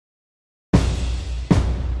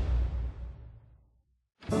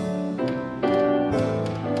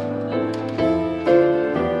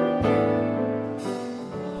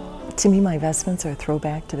To me, my vestments are a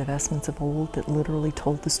throwback to the vestments of old that literally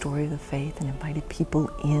told the story of the faith and invited people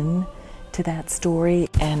in to that story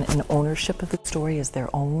and an ownership of the story as their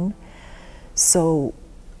own. So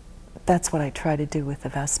that's what I try to do with the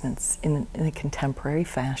vestments in a contemporary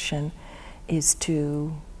fashion, is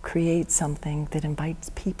to create something that invites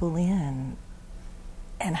people in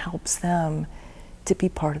and helps them to be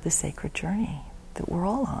part of the sacred journey that we're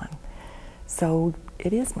all on. So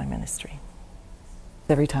it is my ministry.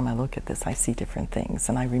 Every time I look at this, I see different things,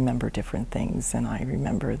 and I remember different things, and I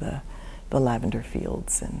remember the lavender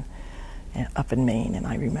fields and up in Maine, and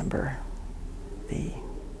I remember the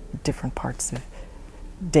different parts of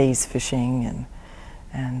days fishing,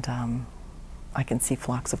 and I can see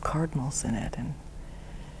flocks of cardinals in it,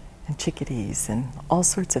 and chickadees, and all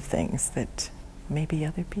sorts of things that maybe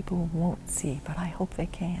other people won't see, but I hope they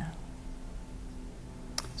can.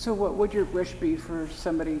 So what would your wish be for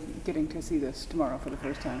somebody getting to see this tomorrow for the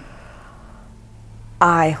first time?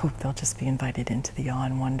 I hope they'll just be invited into the awe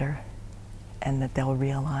and wonder, and that they'll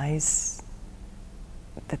realize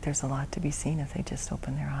that there's a lot to be seen if they just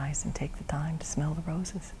open their eyes and take the time to smell the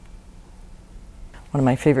roses. One of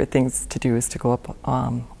my favorite things to do is to go up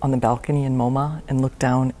on the balcony in MoMA and look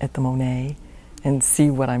down at the Monet and see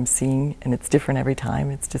what I'm seeing, and it's different every time.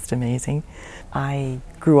 It's just amazing. I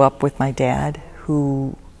grew up with my dad,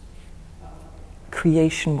 who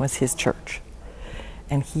creation was his church,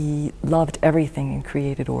 and he loved everything in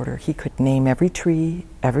created order. He could name every tree,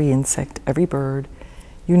 every insect, every bird,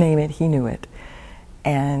 you name it, he knew it,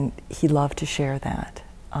 and he loved to share that.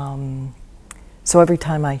 So every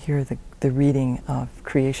time I hear the reading of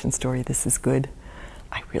creation story, This Is Good,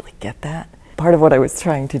 I really get that. Part of what I was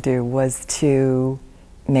trying to do was to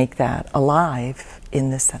make that alive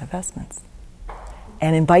in this set of vestments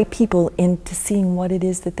and invite people into seeing what it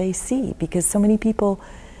is that they see, because so many people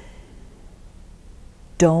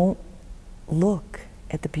don't look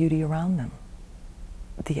at the beauty around them,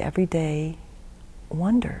 the everyday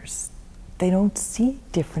wonders. They don't see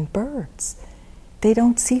different birds. They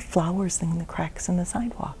don't see flowers in the cracks in the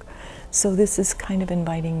sidewalk. So this is kind of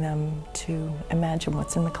inviting them to imagine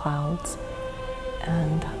what's in the clouds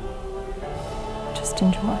and just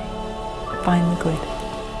enjoy, find the good.